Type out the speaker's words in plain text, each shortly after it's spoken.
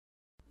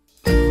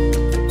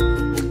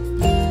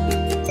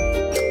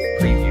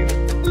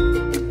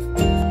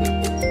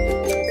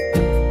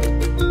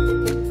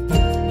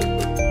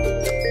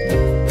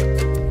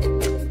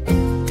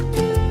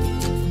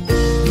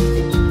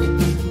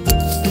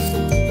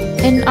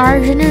In our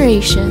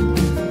generation,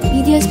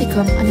 media has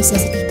become a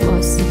necessity to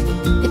us.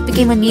 It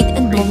became a need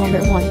and no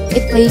longer want.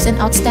 It plays an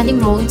outstanding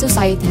role in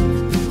society,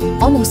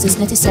 almost as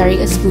necessary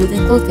as food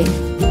and clothing.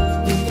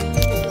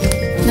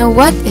 Now,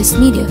 what is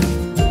media?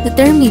 The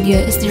term media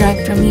is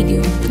derived from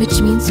medium,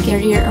 which means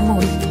carrier or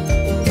mode.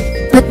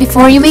 But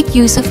before you make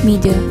use of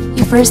media,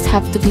 you first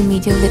have to be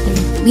media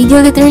literate.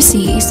 Media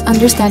literacy is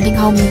understanding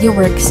how media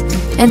works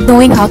and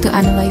knowing how to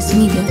analyze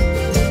media.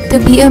 To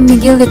be a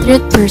media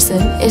literate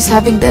person is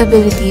having the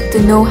ability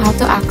to know how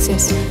to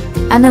access,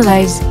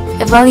 analyze,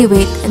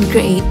 evaluate, and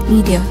create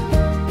media.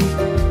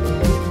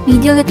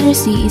 Media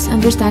literacy is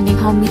understanding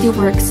how media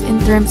works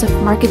in terms of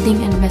marketing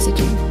and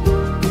messaging.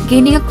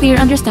 Gaining a clear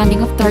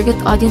understanding of target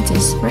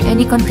audiences for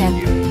any content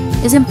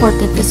is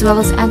important, as well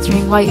as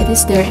answering why it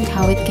is there and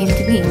how it came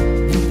to be.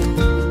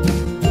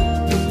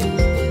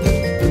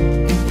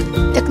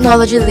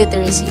 Technology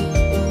literacy.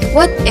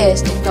 What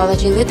is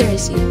technology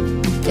literacy?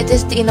 It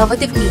is the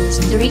innovative means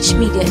to reach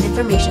media and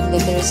information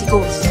literacy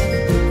goals.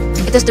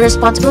 It is the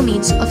responsible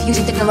means of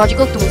using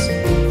technological tools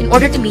in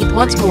order to meet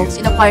one's goals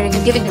in acquiring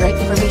and giving the right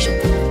information.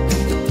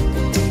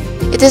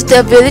 It is the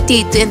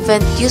ability to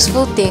invent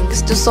useful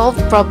things to solve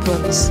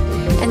problems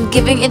and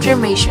giving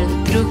information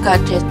through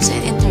gadgets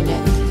and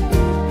internet.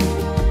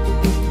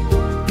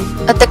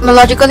 A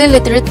technologically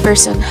literate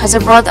person has a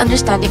broad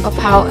understanding of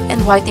how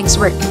and why things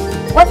work.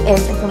 What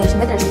is information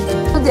literacy?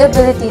 The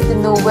ability to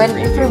know when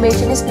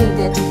information is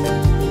needed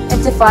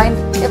and to find,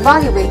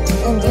 evaluate,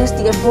 and use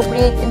the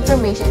appropriate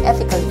information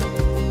ethically.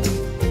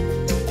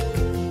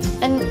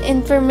 An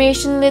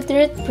information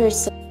literate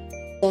person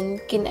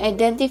can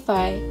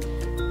identify,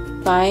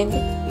 find,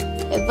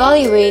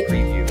 evaluate,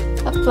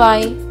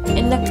 apply,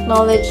 and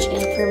acknowledge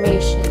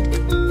information.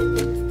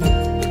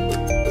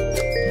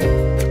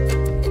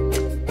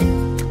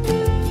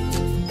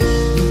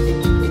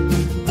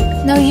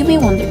 Now you may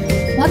wonder,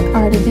 what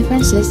are the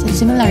differences and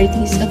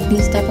similarities of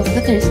these type of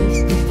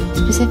literacies,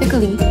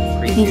 specifically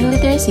media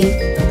literacy,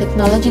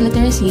 technology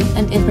literacy,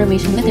 and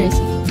information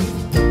literacy?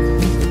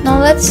 Now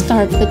let's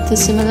start with the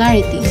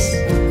similarities.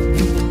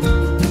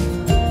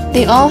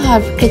 They all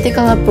have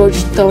critical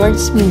approach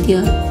towards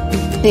media.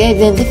 They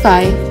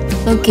identify,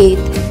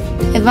 locate,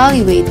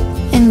 evaluate,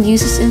 and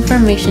uses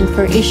information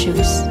for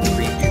issues.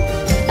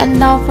 And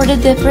now for the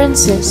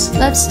differences,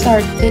 let's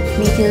start with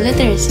media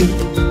literacy.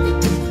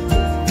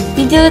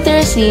 Media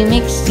literacy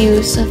makes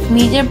use of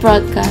media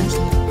broadcast,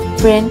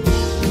 print,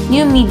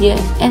 new media,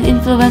 and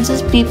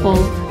influences people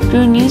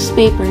through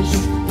newspapers,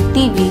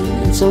 TV,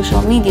 and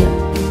social media.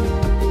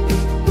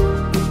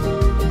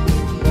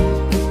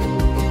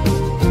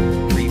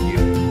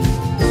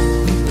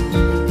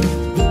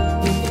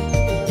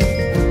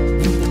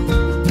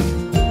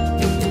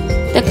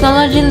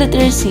 Technology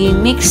literacy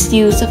makes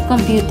use of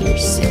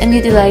computers and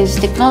utilizes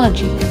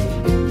technology.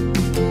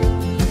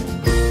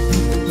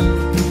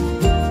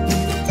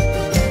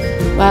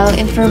 While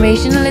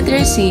information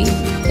literacy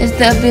is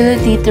the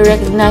ability to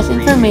recognize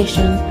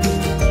information,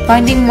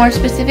 finding more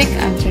specific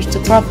answers to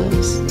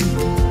problems.